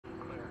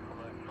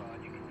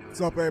What's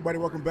up, everybody?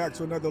 Welcome back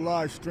to another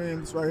live stream.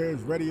 This right here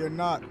is Ready or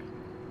Not.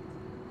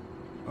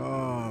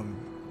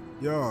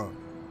 Yeah, I'm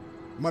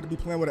about to be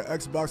playing with an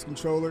Xbox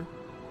controller.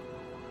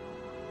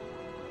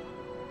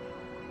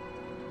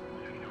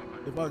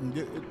 If I can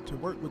get it to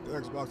work with the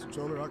Xbox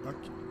controller, I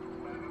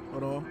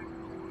hold on.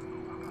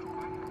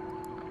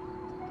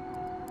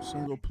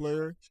 Single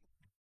player.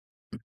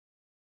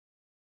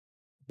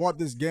 Bought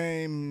this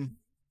game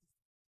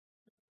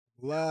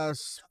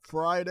last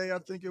Friday, I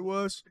think it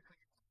was.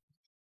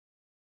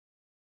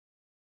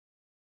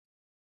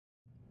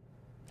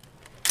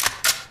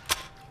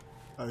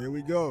 All right, here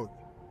we go.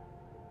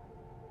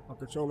 My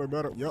controller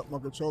better. Yep, my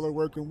controller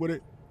working with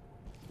it.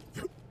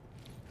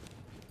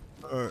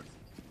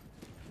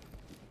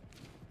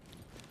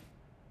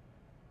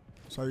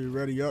 So you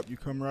ready up, you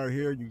come right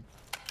here, you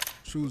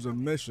choose a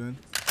mission,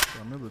 if I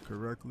remember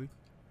correctly.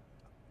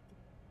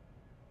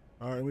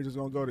 All right, we're just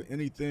gonna go to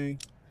anything.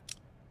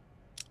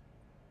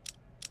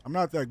 I'm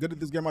not that good at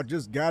this game. I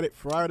just got it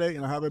Friday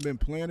and I haven't been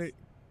playing it.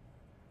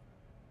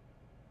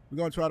 We're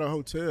gonna try the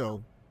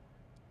hotel.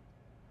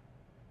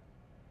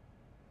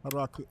 How do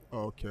I click?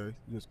 Oh, okay.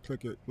 You just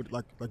click it with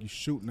like you're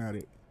shooting at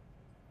it.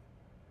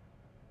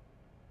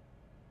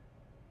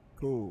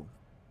 Cool.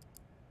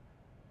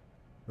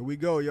 Here we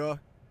go, y'all.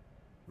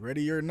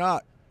 Ready or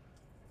Not.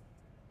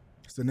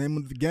 It's the name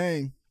of the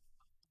game.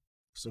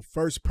 It's a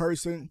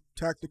first-person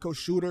tactical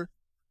shooter.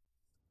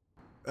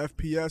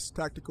 FPS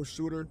tactical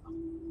shooter.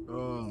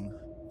 Let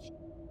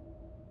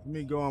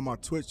me go on my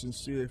Twitch and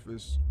see if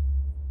it's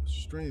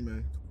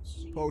streaming.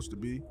 It's supposed to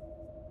be.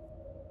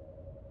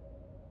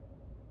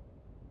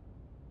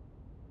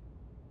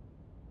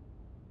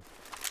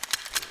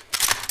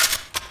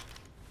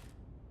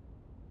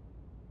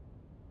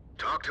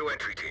 Talk to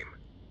entry team.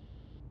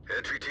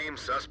 Entry team,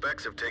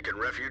 suspects have taken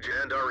refuge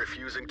and are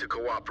refusing to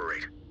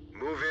cooperate.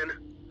 Move in,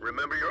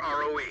 remember your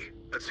ROE,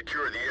 and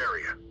secure the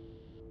area.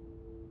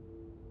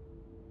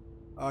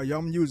 Yeah,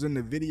 I'm using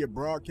the video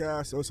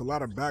broadcast, so it's a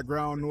lot of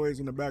background noise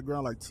in the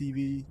background, like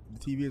TV. The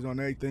TV is on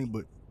everything,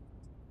 but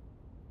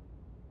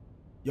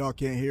y'all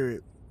can't hear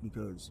it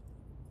because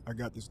I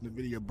got this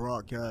NVIDIA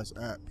broadcast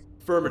app.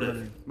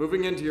 Affirmative.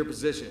 Moving into your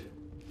position.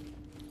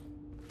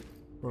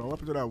 Hold on, what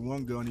happened to that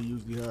one gun he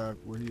usually had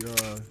where he,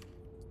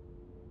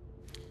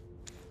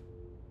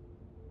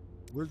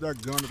 where's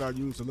that gun that I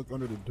used to look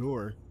under the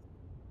door?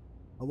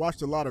 I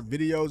watched a lot of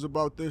videos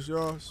about this,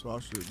 y'all, so I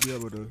should be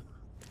able to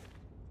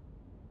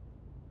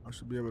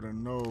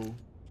know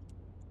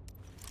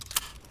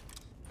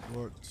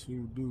what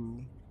to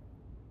do.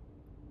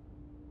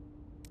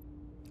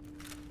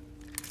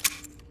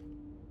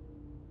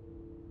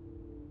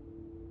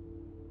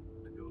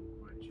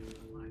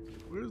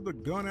 Where's the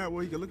gun at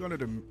where you can look under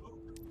the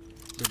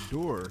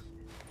door?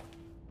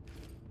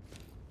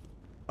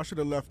 I should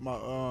have left my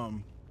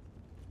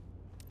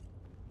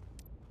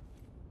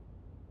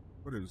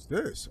what is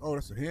this? Oh,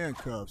 that's the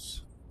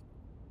handcuffs.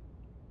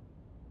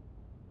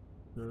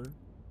 Okay.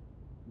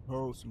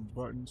 Hold some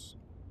buttons.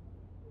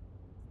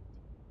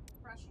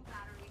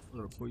 I'm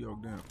gonna pull your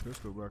damn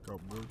pistol back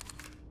out, bro. I'm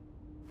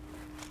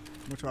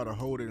gonna try to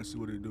hold it and see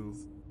what it do.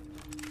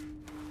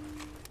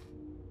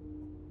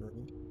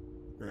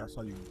 Okay, I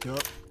saw you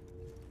duck.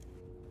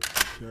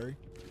 Okay.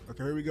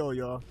 Okay, here we go,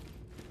 y'all.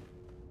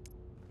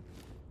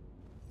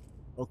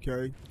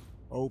 Okay.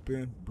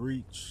 Open,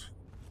 breach.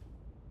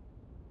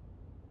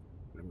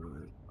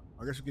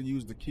 I guess you can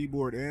use the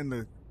keyboard and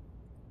the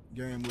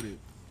game with it.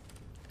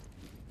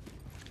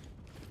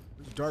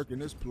 It's dark in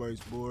this place,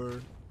 boy.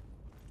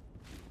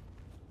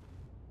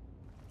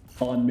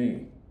 On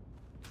me.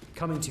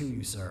 Coming to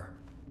you, sir.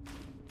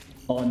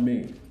 On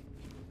me.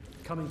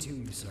 Coming to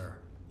you, sir.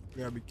 You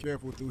gotta be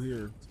careful through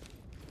here.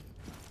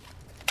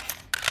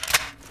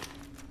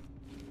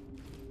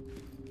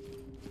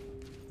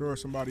 Throw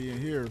somebody in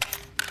here.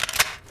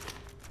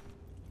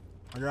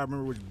 I gotta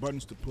remember which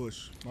buttons to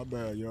push. My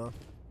bad, y'all.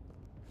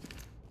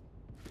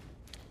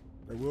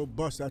 They will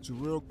bust at you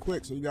real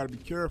quick, so you gotta be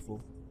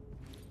careful.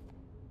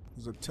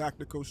 It's a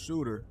tactical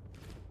shooter.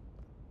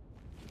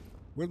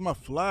 Where's my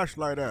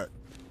flashlight at?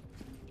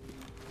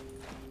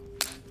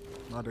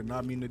 I did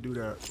not mean to do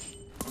that.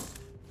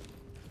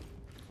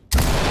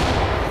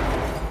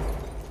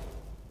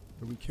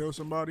 Did we kill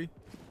somebody?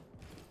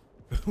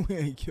 We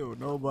ain't killed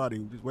nobody.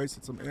 We just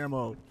wasted some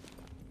ammo.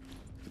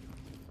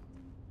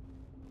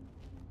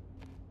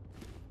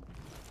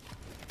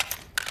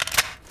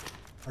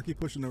 I keep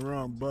pushing the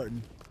wrong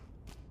button.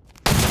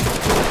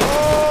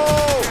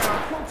 Oh!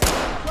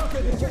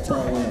 Get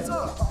your hands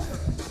up!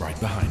 Right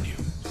behind you.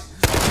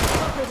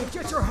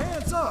 Get your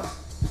hands up!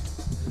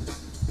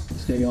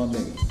 Stay on me.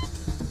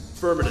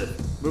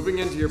 Affirmative. Moving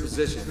into your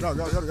position. Get out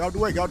the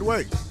way, get out the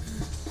way.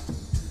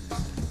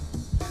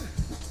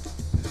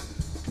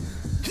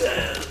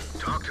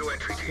 Talk to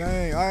entry team.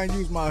 Dang, I ain't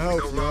used my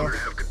health, No y'all. longer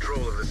have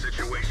control of the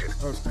situation.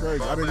 That's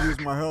crazy. I didn't Fall use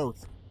back. my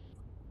health.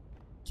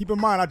 Keep in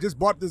mind, I just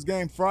bought this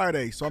game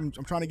Friday, so I'm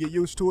trying to get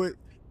used to it.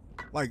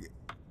 Like,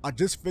 I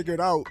just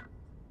figured out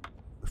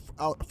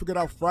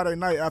Friday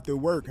night after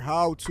work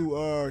how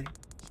to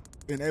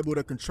enable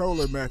the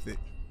controller method.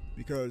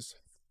 because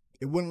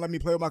it wouldn't let me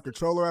play with my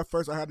controller at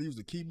first. I had to use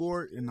the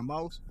keyboard and the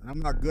mouse, and I'm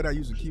not good at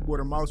using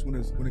keyboard and mouse when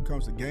it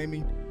comes to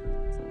gaming.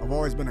 I've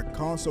always been a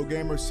console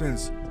gamer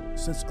since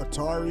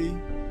Atari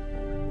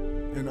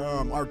and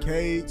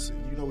arcades.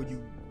 You know,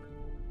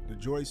 the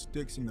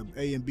joysticks and the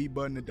A and B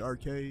button at the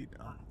arcade.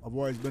 I've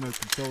always been a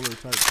controller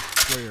type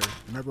player.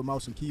 Never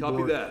mouse and keyboard.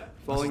 Copy that.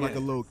 Falling like in.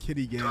 a little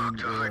kiddie game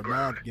or a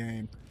math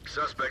game.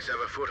 Suspects have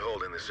a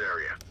foothold in this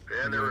area,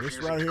 and they're This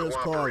refusing right to here is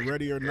called cooperate.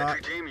 Ready or Not.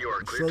 Entry team, you are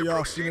I'm cleared sure to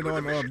y'all seen proceed it with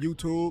on the mission.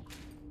 YouTube.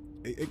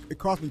 It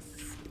cost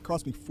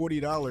me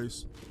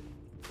 $40,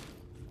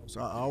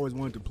 so I always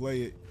wanted to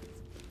play it.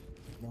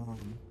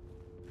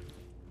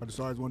 I just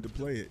always wanted to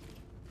play it,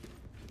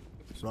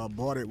 so I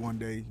bought it one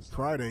day.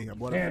 Friday, I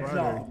bought it Hands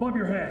Friday. up above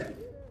your head.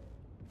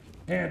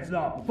 Hands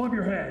up above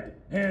your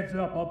head. Hands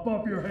up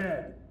above your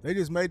head. They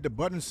just made the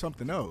button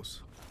something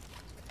else.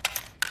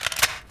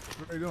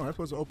 What are they doing? They're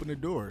supposed to open the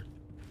door.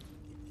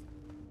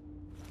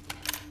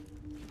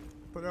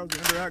 But that was the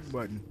interact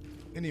button.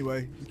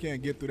 Anyway, you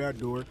can't get through that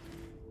door.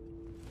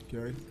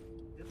 Okay.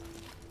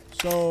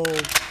 So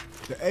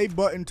the A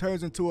button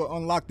turns into an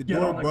unlock the Get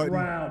door on the button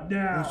ground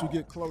now. once you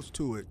get close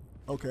to it.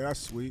 Okay, that's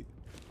sweet.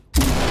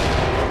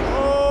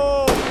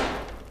 Oh!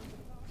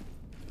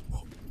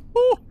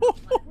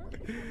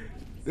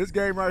 This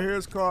game right here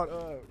is called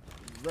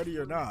Ready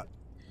or Not.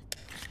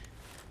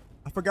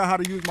 I forgot how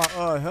to use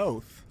my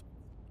health.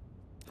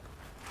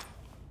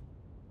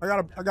 I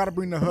gotta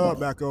bring the HUD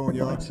back on,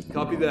 y'all.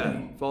 Copy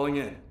that. Falling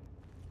in.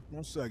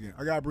 1 second.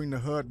 I gotta bring the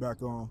HUD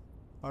back on.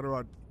 How do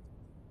I?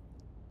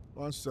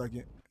 1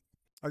 second.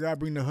 I gotta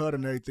bring the HUD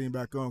and everything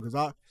back on because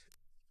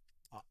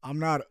I'm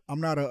not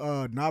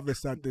a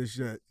novice at this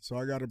yet. So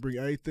I gotta bring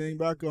everything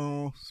back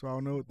on so I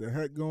know what the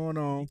heck going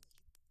on.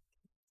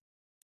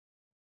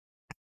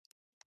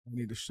 I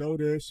need to show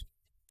this.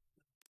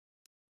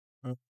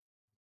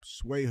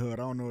 Sway HUD. I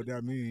don't know what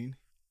that means.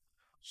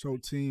 Show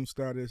team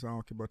status. I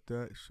don't care about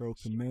that. Show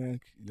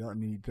command. Y'all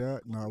need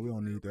that. No, we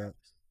don't need that.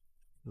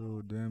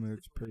 Oh,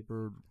 damage,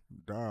 paper,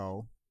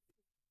 dial.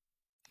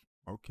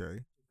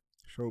 Okay.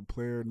 Show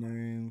player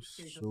names.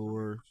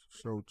 Show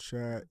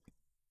chat.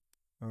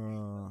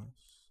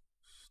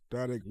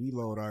 Static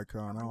reload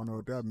icon. I don't know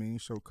what that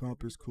means. Show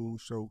compass. Cool.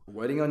 Show.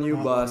 Waiting on you,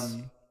 boss.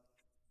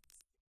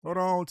 Hold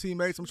on,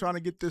 teammates. I'm trying to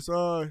get this.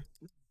 Right.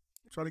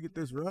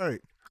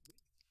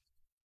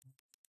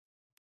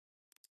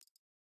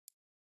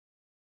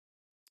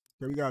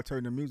 Okay, we gotta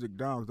turn the music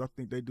down because I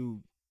think they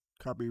do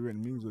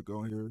copywritten music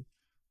on here.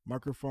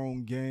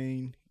 Microphone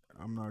gain,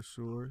 I'm not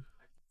sure.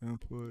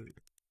 Input.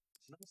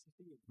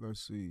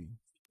 Let's see.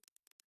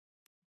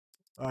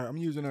 Alright, I'm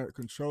using a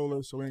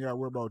controller, so we ain't gotta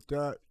worry about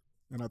that.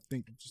 And I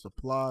think just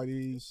apply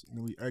these, and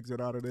then we exit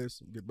out of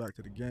this and get back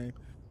to the game.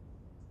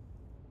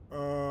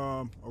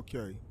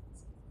 Okay.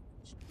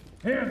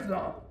 Hands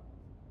up.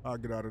 I'll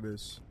get out of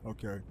this.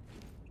 Okay.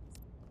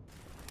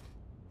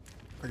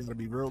 I gotta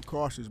be real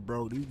cautious,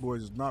 bro. These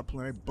boys is not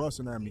playing. They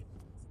busting at me.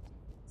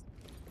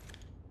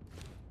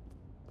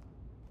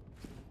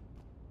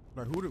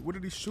 Like, what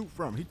did he shoot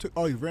from? He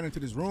ran into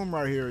this room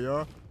right here,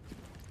 y'all.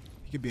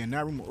 He could be in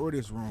that room or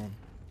this room.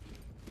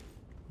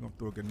 I'm gonna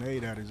throw a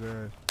grenade at his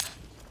ass.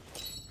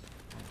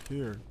 Right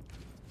here.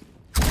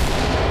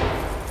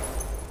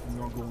 I'm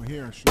gonna go in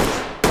here and shoot.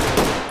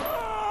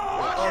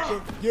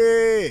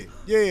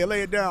 Yeah,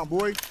 lay it down,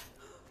 boy.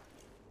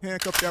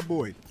 Handcuff that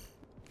boy.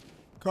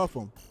 Cuff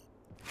him.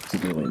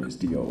 Civilian is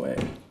DOA.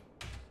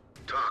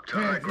 Talk to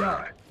high Hands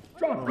ground. up.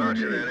 Drop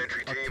Roger your that, knee.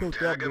 entry I team. killed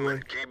Tag that him boy.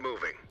 and keep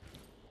moving.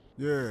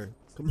 Yeah,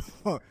 come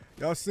on.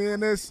 Y'all seeing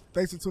this?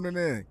 Thanks for tuning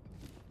in.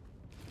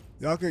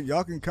 Y'all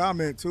can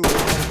comment too.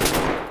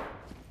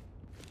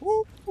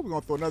 Woo, we're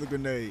gonna throw another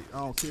grenade. I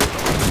don't care.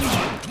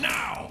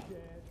 Now!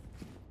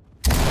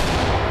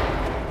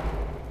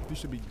 He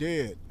should be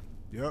dead.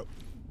 Yep.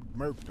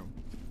 Murked him.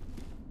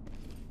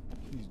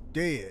 He's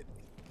dead.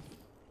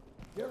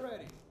 Get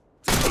ready.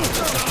 Talk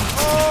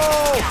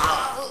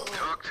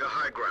to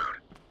high ground.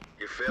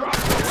 You failed.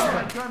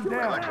 Gun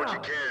Collect what you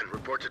down. can.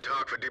 Report to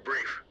talk for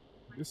debrief.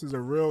 This is a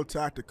real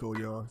tactical,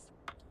 y'all.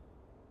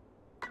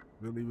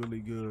 Really, really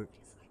good.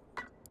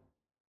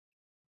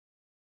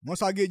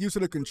 Once I get used to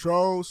the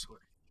controls,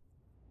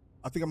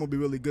 I think I'm gonna be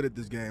really good at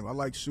this game. I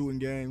like shooting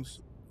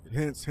games.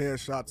 Hence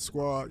Headshot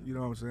Squad, you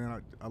know what I'm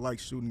saying? I like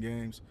shooting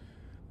games.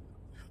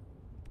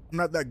 I'm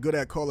not that good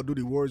at Call of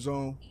Duty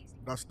Warzone,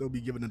 but I'll still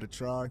be giving it a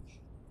try.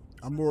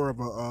 I'm more of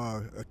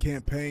a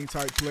campaign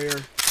type player.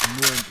 I'm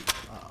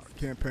more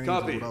campaigns.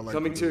 Copy. What I like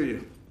Coming to do. to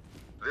you.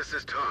 This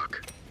is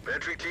talk.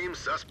 Entry team,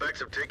 suspects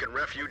have taken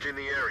refuge in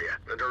the area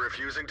and are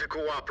refusing to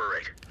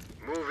cooperate.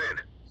 Move in.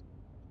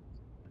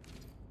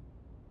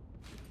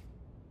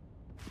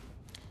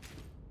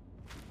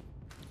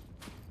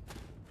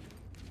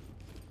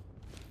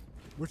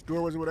 Which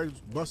door was it where they was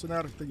busting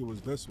out? I think it was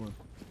this one.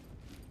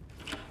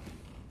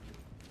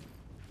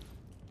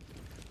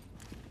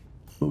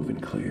 Moving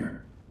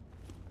clear.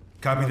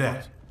 Copy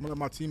that. I'm gonna let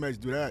my teammates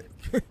do that.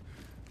 Yeah,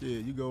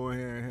 you go in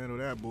here and handle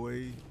that,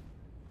 boy.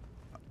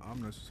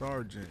 I'm the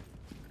sergeant.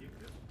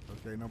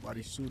 Okay,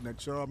 nobody shooting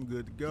at y'all. I'm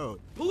good to go.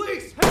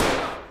 Police, hands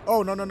up!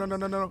 Oh, no. Hands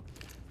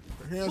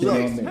Stay up.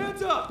 on me.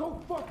 Hands up!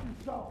 Go fuck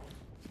yourself.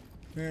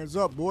 Hands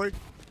up, boy.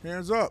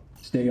 Hands up.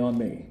 Stay on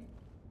me.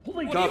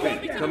 Police, Copy.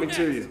 get down. Coming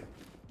to you.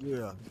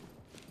 Yeah.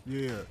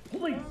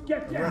 Police,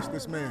 get down. Arrest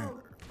this man.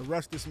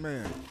 Arrest this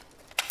man.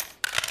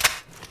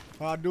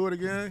 How I do it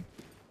again?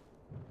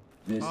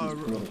 This is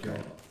Okay. protocol.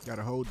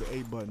 Gotta hold the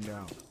A button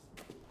down.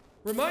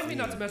 Remind me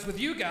not to mess with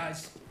you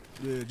guys.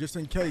 Yeah, just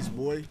in case,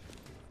 boy.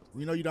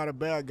 We know you're not a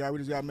bad guy. We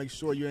just gotta make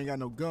sure you ain't got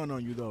no gun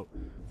on you, though.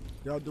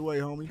 Get out the way,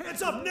 homie.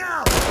 Hands up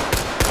now!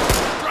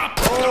 Drop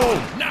the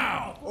gun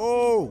now!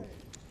 Oh,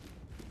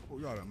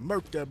 y'all done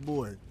murked that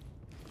boy.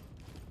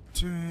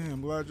 Damn,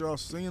 I'm glad y'all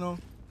seen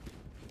him.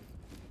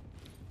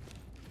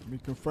 Let me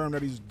confirm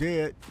that he's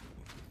dead.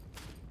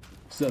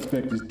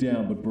 Suspect is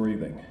down but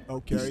breathing.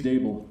 Okay. He's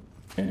stable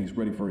and he's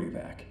ready for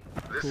evac.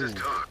 This is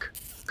Talk.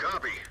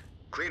 Copy.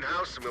 Clean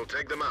house and we'll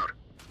take them out.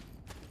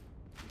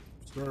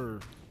 Sir,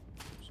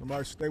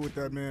 somebody stay with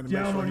that man and make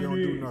Down sure on he your don't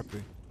do knees.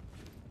 nothing.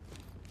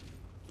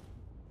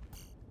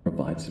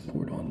 Provide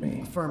support on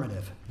me.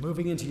 Affirmative.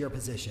 Moving into your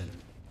position.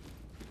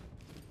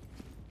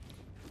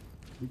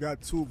 We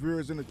got 2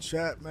 viewers in the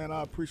chat, man.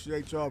 I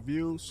appreciate y'all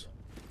views.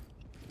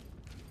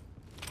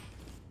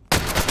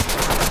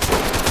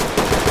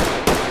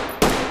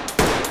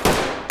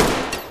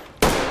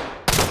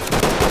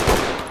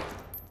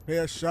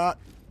 Headshot.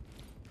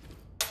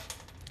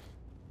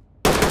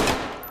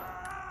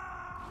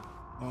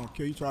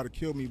 Okay, you try to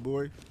kill me,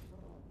 boy.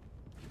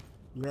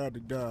 You had to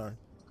die.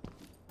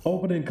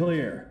 Open and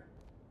clear.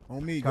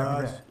 On me,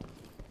 Copy guys.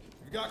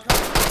 that.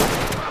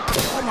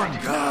 Oh my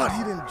God,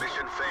 he didn't.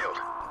 Mission failed.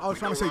 I was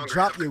trying to say No longer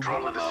drop have your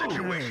control of the weapon.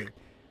 situation.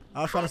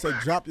 I was trying to say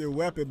drop your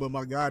weapon, but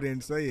my guy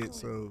didn't say it.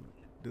 So,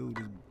 dude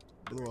just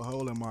blew a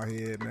hole in my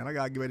head, man. I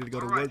gotta get ready to go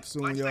to work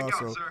soon, y'all.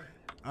 So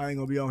I ain't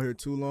gonna be on here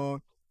too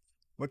long.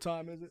 What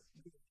time is it?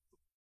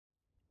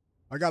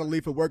 I gotta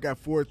leave for work at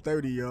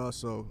 4:30, y'all.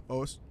 So,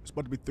 it's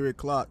about to be 3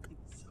 o'clock.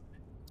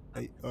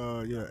 8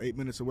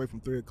 minutes away from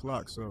 3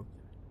 o'clock. So.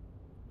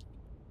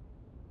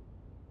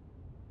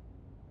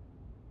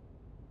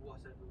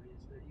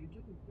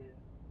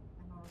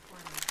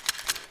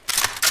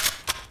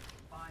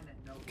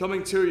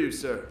 Coming to you,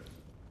 sir.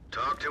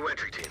 Talk to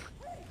entry team.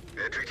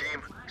 Entry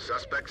team,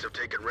 suspects have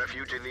taken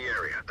refuge in the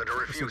area and are There's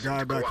a refusing guy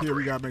to back here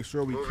we cooperate. gotta make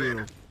sure we Move kill.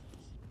 in.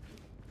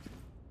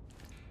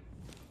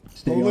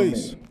 Stay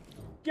Police. on me.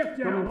 Get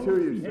down. Coming I to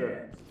wanna you, see sir.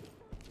 hands.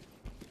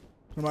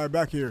 Somebody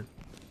back here.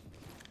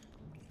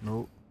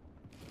 Nope.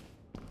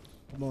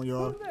 Come on,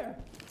 y'all. Who's there?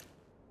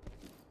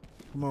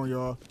 Come on,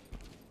 y'all.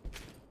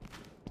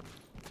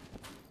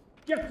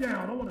 Get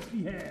down. I want to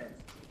see hands.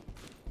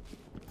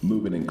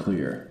 Moving and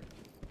clear.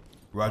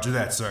 Roger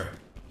that, sir.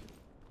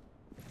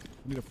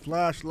 Need a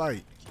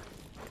flashlight.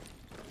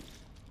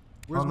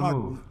 Where's On the my?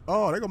 move.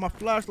 Oh, they got my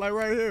flashlight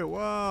right here.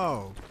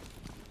 Wow.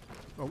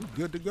 Oh, we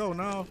good to go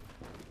now.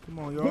 Come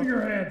on, Put y'all.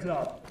 your hands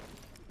up.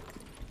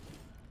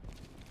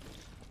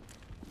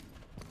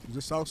 Is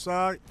this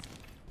outside?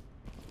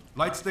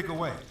 Light stick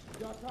away.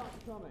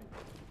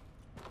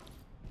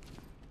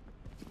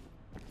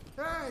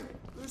 Hey,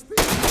 there's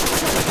people.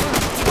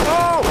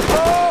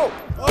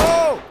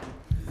 Oh!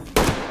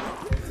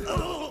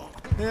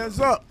 Hands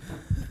up.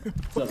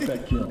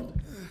 Suspect killed.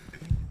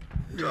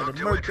 We had Talk to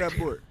to murk entry that team.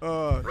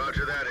 boy.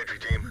 Roger that, entry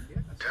team.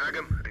 Tag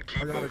him and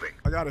keep moving.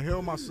 I gotta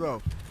heal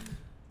myself.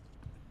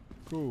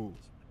 Cool.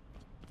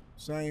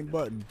 Same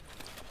button.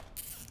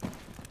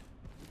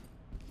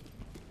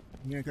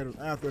 You ain't got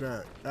after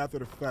that, after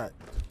the fact.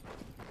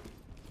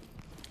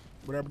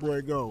 Where that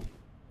boy go?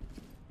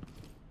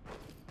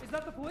 Is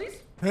that the police?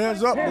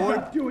 Hands up, Hands boy.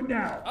 up. Do it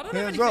now. I don't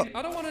Hands have anything. up.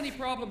 I don't want any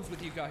problems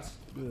with you guys.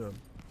 Yeah.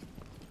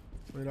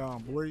 Lay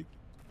down, boy.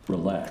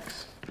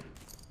 Relax.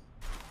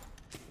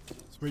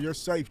 It's for your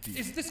safety.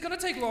 Is this gonna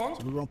take long?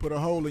 We're gonna put a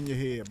hole in your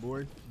head,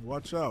 boy.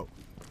 Watch out.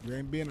 You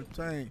ain't being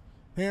entertained.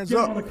 Hands Get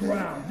on the up.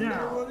 ground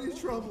now. What is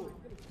trouble?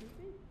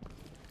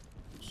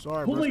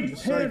 Sorry, bro. It's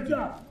Police, for your hands safety.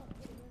 up.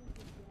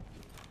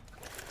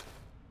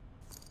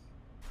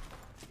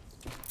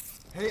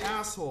 Hey,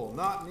 asshole,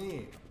 not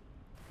me.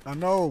 I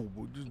know.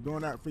 We're just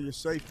doing that for your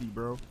safety,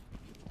 bro.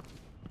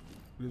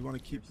 We just want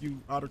to keep you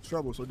out of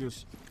trouble, so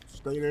just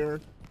stay there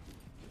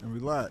and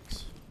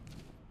relax.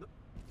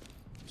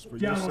 It's for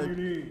your Down on your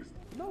safety. knees.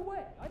 No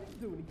way. I didn't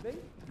do anything.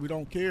 We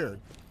don't care.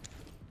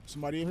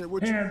 Somebody in here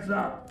with you? Hands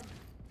up.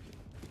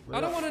 I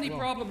don't want any Come on.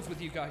 problems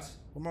with you guys.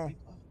 Come on.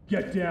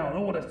 Get down. I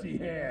want to see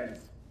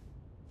hands.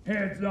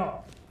 Hands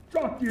up.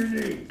 Drop to your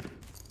knees.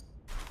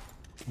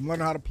 I'm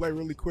learning how to play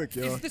really quick,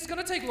 y'all. Is this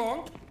gonna take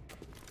long?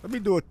 Let me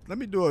do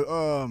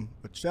a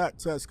chat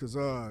test, cause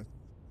I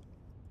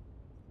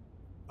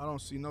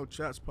don't see no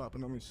chats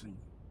popping. Let me see.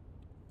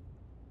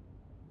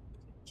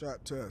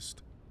 Chat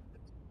test.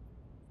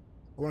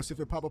 I want to see if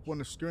it pop up on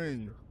the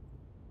screen.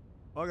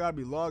 Oh, I gotta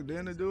be logged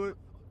in to do it.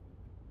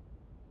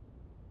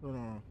 Hold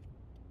on.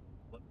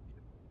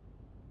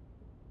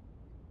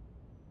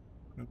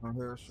 My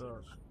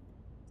headshot.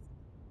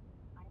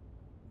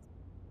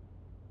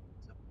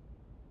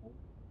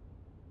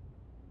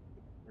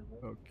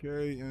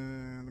 Okay,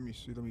 and let me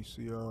see. Officer,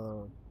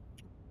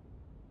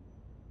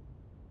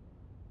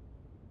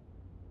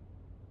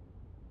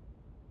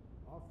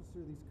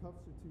 these cuffs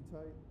are too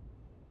tight.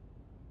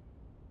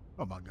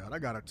 Oh my God, I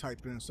gotta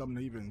type in something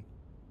to even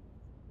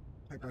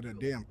type out a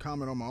damn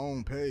comment on my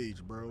own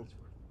page, bro.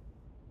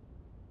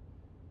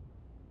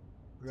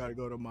 I gotta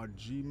go to my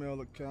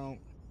Gmail account.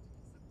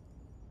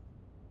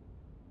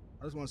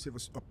 I just want to see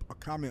if a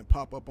comment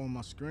pop up on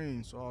my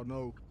screen so I'll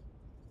know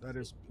that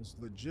it's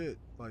legit.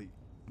 Like,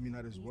 I mean,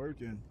 that it's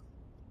working.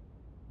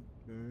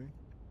 Okay.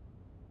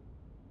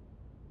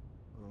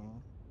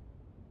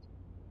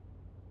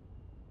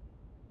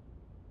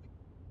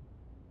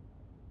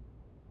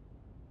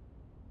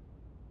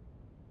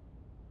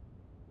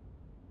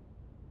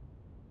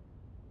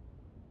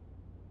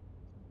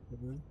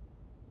 Okay.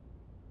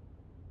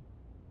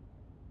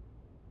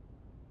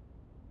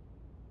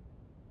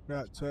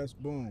 Chat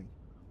test, boom.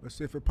 Let's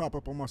see if it pop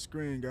up on my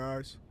screen,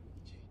 guys.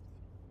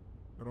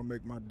 That'll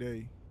make my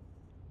day.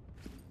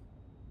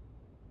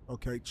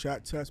 Okay,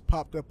 chat test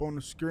popped up on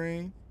the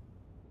screen.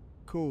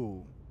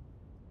 Cool.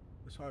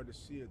 It's hard to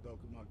see it though,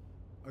 cause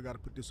I gotta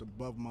put this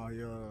above my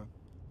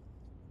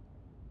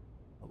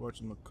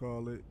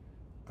whatchamacallit.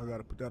 I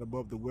gotta put that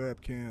above the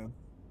webcam.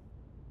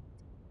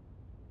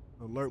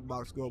 The alert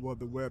box go above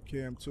the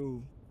webcam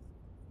too.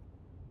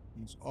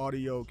 This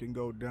audio can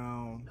go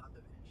down.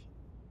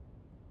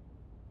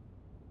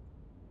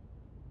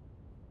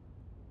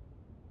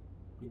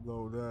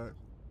 Below that.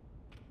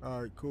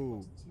 Alright,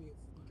 cool.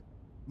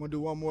 I'm gonna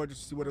do one more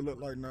just to see what it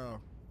look like now.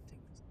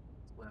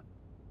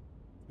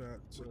 Chat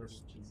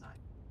testing.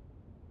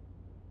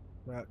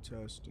 Chat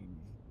testing.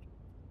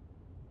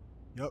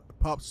 Yep, it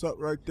pops up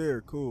right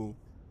there. Cool.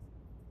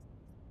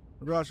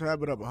 Maybe I should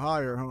have it up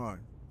higher, huh?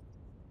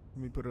 Let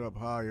me put it up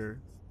higher.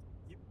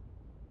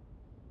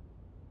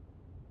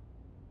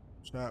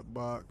 Chat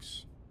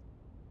box.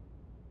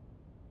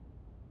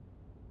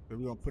 We're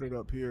gonna put it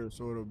up here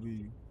so it'll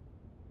be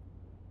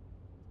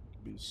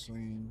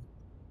seen.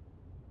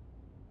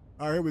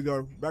 All right, here we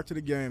go. Back to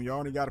the game. Y'all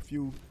only got a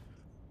few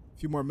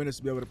more minutes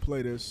to be able to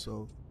play this,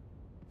 so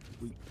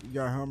we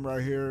got him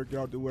right here. Get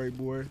out the way,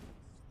 boy.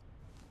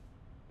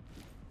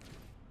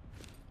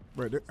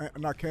 Right,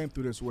 and I came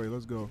through this way.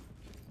 Let's go.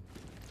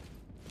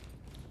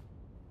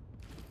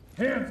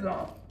 Hands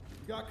up!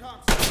 You got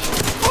cops.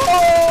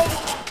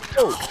 Oh!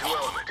 Two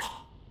element.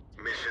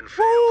 Mission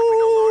failed. We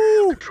no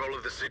longer have control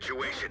of the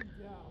situation.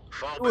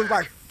 Fall It was back.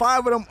 like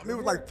 5 of them. It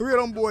was like 3 of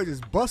them boys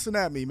just busting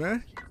at me,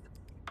 man.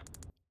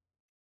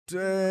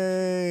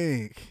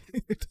 Dang.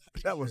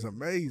 That was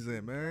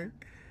amazing, man.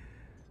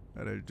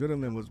 That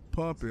adrenaline was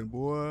pumping,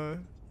 boy.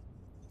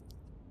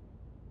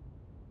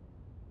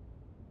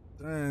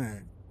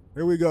 Dang.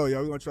 Here we go,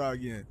 y'all. We're going to try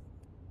again.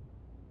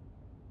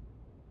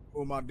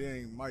 Pull my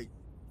dang mic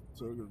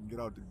so we can get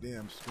out the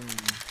damn screen.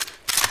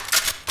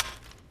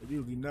 They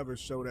usually never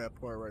show that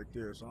part right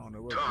there, so I don't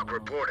know what's Talk going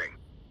on. reporting.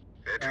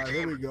 Entry Alright,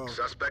 here team, we go.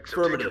 suspects have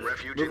Affirmative. taken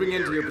refuge Moving in the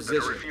into your area that are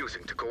position.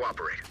 refusing to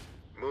cooperate.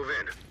 Move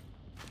in.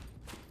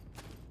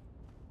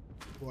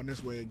 Going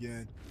this way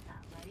again.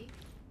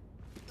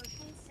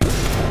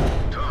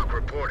 Talk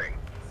reporting.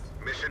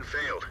 Mission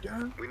failed.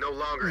 Yeah. We no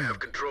longer have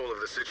control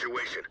of the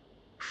situation.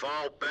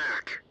 Fall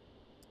back.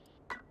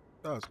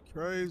 That's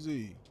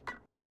crazy.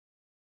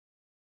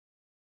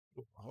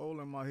 A hole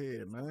in my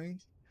head, man.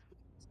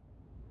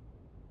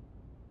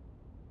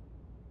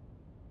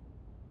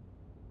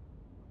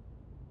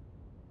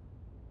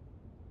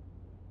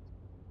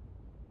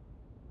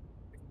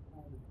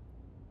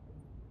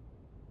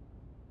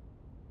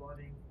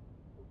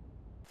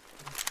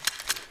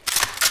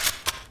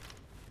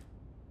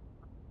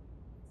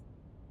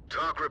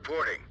 Talk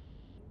reporting.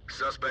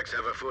 Suspects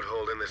have a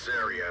foothold in this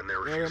area and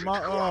they're Hey, refusing my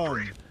to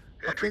cooperate.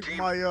 I Entry think team,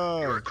 my you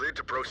are cleared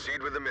to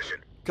proceed with the mission.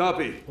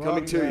 Copy.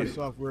 Coming to broadcast you.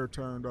 software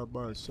turned up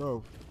by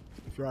itself.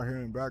 If y'all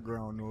hearing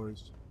background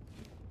noise.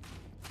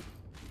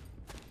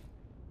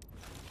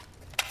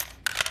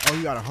 Oh,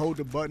 you gotta hold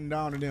the button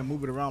down and then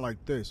move it around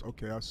like this.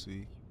 Okay, I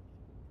see.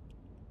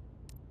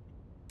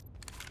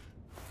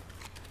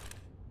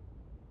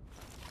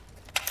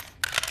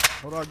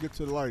 How do I get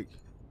to the like?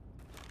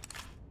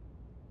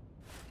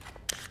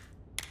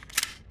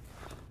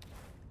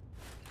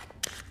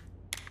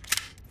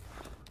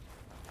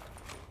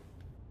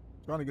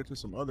 Trying to get to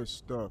some other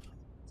stuff.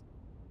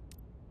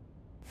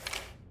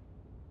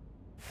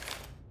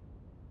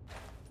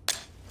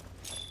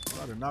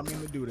 I did not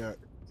mean to do that.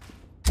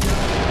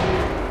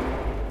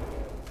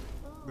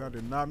 I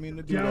did not mean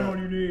to do Down that. on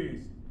your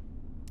knees.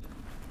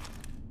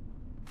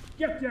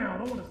 Get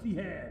down. I want to see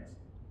hands.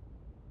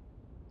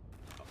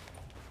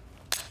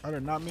 I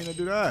did not mean to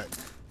do that.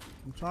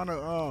 I'm trying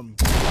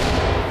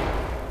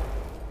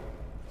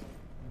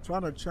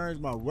to change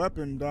my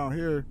weapon down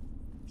here.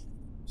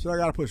 So I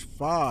gotta push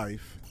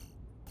 5.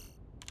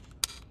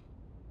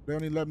 They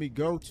only let me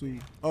go to.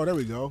 Oh, there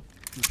we go.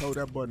 Just hold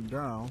that button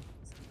down.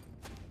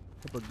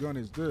 What type of gun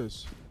is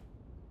this?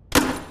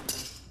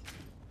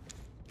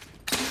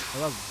 Oh,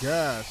 that's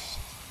gas.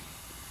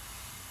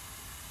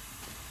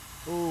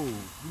 Ooh,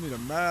 you need a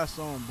mask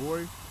on,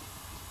 boy.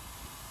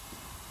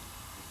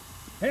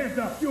 Hands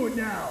up, do it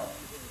now!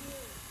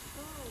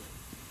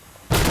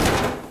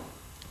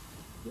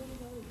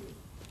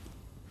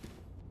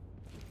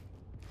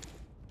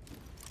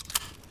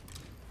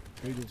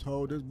 You just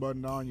hold this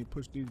button down, you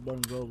push these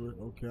buttons over.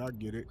 Okay, I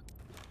get it.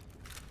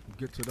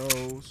 Get to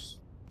those.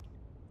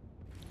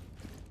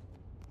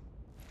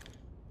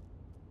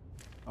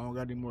 I don't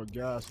got any more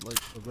gas like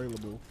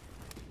available.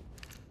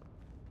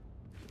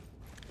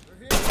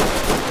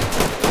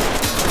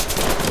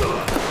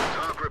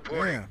 Talk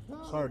reporting.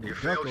 Damn, sorry to You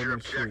duck failed on your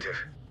this shit.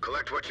 objective.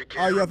 Collect what you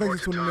can. Oh yeah, and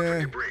thanks report for to tuning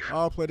TOC in. for debrief.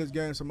 I'll play this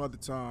game some other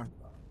time.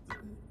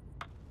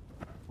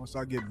 Once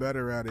I get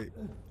better at it,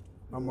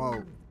 I'm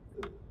out.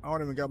 I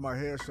don't even got my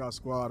headshot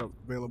squad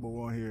available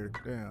on here.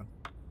 Damn,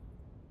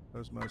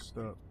 that's messed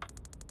up.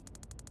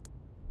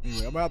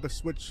 Anyway, I'm about to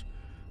switch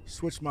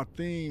my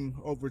theme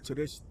over to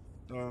this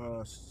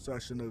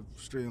session of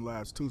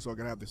Streamlabs 2, so I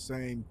can have the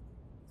same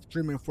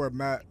streaming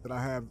format that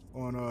I have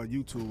on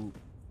YouTube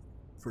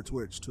for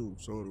Twitch too.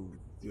 So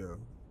yeah,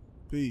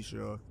 peace,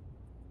 y'all.